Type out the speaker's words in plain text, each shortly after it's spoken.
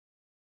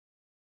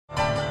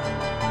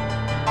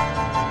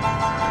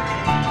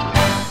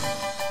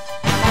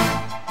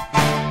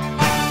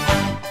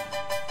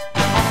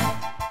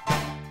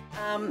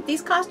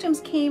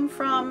costumes came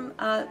from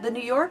the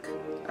New York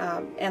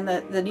and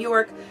the New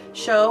York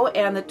show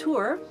and the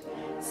tour.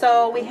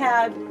 So we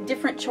had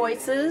different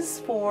choices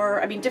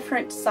for,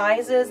 different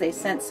sizes. They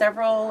sent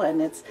several, and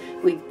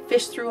we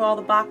fished through all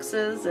the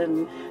boxes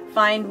and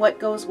find what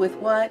goes with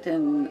what,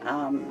 and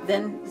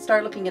then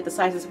start looking at the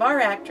sizes of our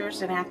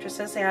actors and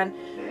actresses and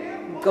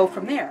go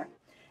from there.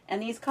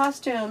 And these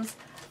costumes,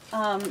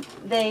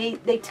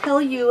 they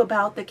tell you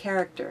about the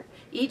character.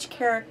 Each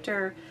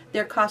character,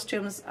 their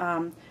costumes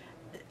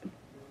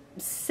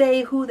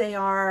say who they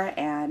are,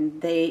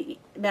 and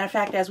matter of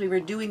fact, as we were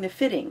doing the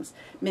fittings,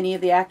 many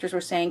of the actors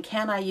were saying,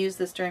 can I use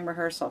this during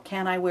rehearsal?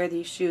 Can I wear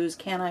these shoes?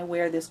 Can I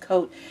wear this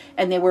coat?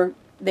 And they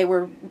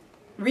were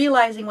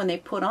realizing when they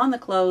put on the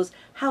clothes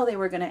how they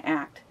were going to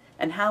act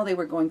and how they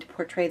were going to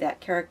portray that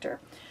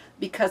character,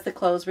 because the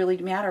clothes really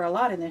matter a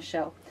lot in this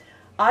show.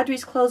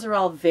 Audrey's clothes are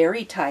all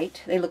very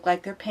tight. They look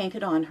like they're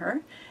painted on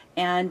her,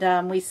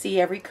 and we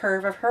see every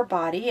curve of her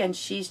body, and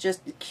she's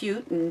just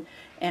cute,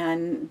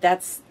 and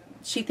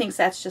she thinks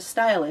that's just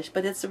stylish,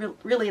 but it's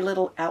really a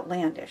little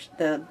outlandish.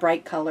 The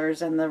bright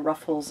colors and the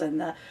ruffles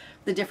and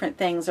the different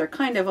things are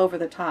kind of over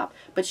the top,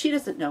 but she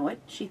doesn't know it.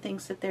 She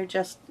thinks that they're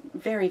just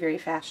very, very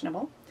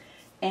fashionable.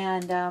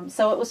 And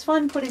so it was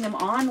fun putting them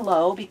on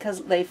low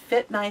because they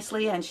fit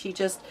nicely, and she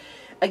just,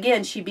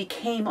 again, she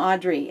became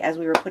Audrey as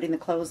we were putting the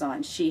clothes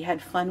on. She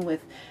had fun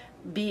with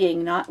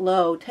being not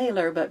Lo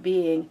Taylor, but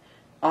being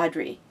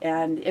Audrey,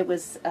 and it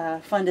was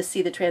fun to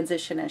see the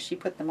transition as she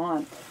put them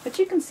on. But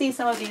you can see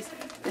some of these.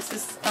 This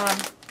is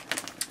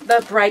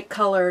the bright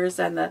colors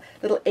and the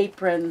little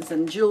aprons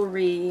and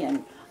jewelry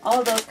and all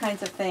of those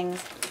kinds of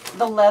things.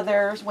 The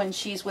leathers, when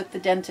she's with the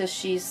dentist,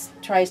 she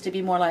tries to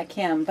be more like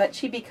him, but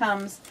she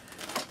becomes,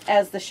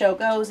 as the show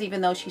goes,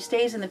 even though she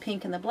stays in the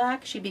pink and the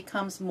black, she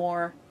becomes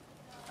more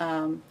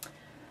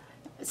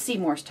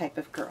Seymour's type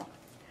of girl.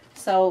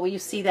 So you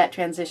see that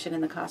transition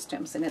in the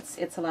costumes, and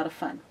it's a lot of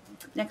fun.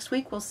 Next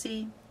week we'll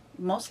see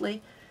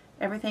mostly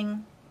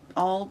everything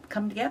all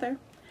come together,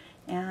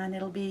 and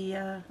it'll be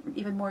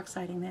even more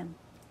exciting then.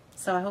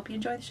 So I hope you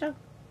enjoy the show.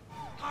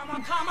 Come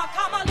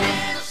on,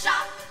 little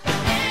shop.